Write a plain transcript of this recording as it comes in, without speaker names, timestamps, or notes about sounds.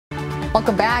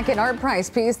Welcome back. An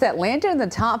ArtPrize piece that landed in the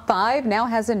top 5 now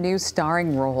has a new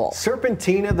starring role.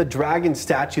 Serpentina, the dragon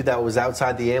statue that was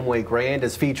outside the Amway Grand,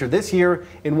 is featured this year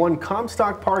in one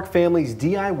Comstock Park family's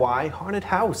DIY haunted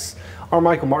house. Our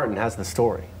Michael Martin has the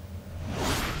story.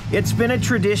 It's been a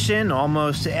tradition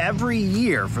almost every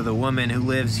year for the woman who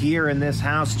lives here in this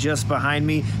house just behind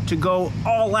me to go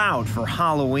all out for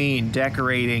Halloween,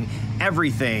 decorating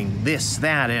everything, this,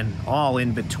 that, and all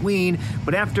in between.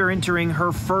 But after entering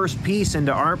her first piece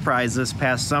into ArtPrize this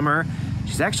past summer,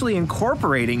 she's actually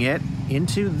incorporating it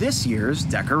into this year's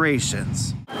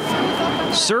decorations.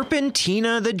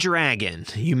 Serpentina the Dragon.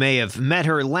 You may have met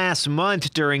her last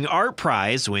month during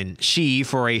ArtPrize when she,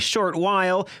 for a short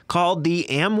while, called the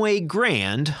Amway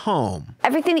Grand home.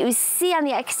 Everything that you see on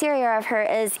the exterior of her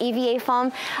is EVA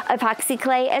foam, epoxy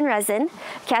clay, and resin,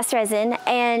 cast resin,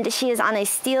 and she is on a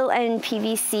steel and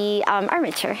PVC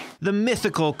armature. The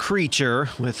mythical creature,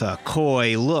 with a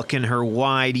coy look in her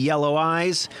wide yellow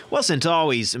eyes, wasn't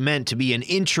always meant to be an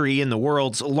entry in the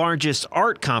world's largest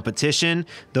art competition,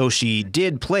 though she did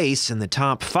place in the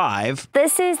top 5.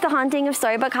 This is The Haunting of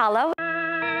Storybook Hollow.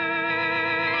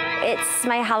 It's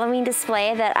my Halloween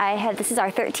display that I have. This is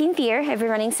our 13th year. I've been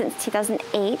running since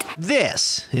 2008.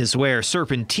 This is where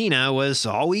Serpentina was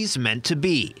always meant to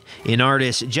be, in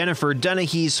artist Jennifer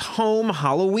Dunahey's home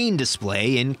Halloween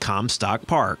display in Comstock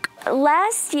Park.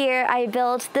 Last year, I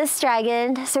built this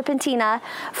dragon, Serpentina,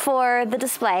 for the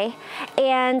display,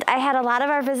 and I had a lot of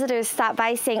our visitors stop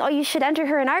by saying, "Oh, you should enter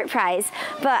her in ArtPrize,"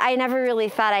 but I never really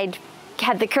thought I'd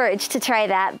had the courage to try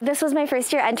that. This was my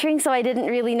first year entering, so I didn't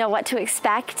really know what to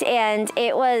expect, and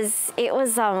it was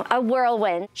a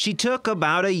whirlwind. She took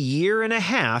about a year and a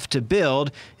half to build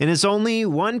and is only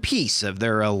one piece of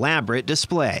their elaborate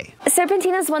display.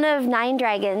 Serpentina is one of 9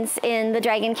 dragons in the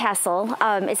Dragon Castle.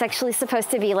 It's actually supposed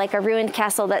to be like a ruined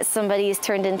castle that somebody's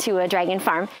turned into a dragon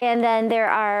farm. And then there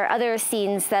are other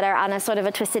scenes that are on a sort of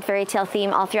a twisted fairy tale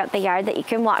theme all throughout the yard that you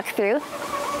can walk through.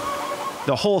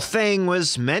 The whole thing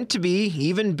was meant to be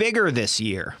even bigger this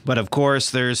year, but of course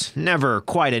there's never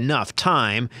quite enough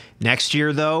time. Next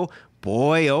year though,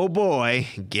 boy oh boy,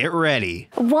 get ready.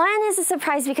 One is a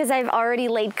surprise because I've already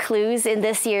laid clues in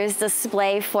this year's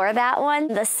display for that one.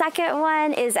 The second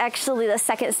one is actually the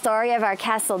second story of our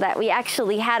castle that we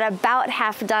actually had about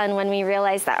half done when we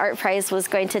realized that ArtPrize was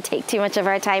going to take too much of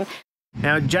our time.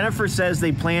 Now, Jennifer says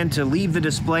they plan to leave the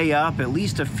display up at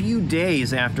least a few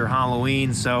days after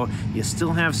Halloween, so you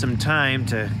still have some time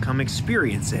to come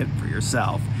experience it for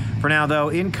yourself. For now, though,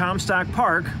 in Comstock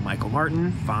Park, Michael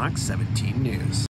Martin, Fox 17 News.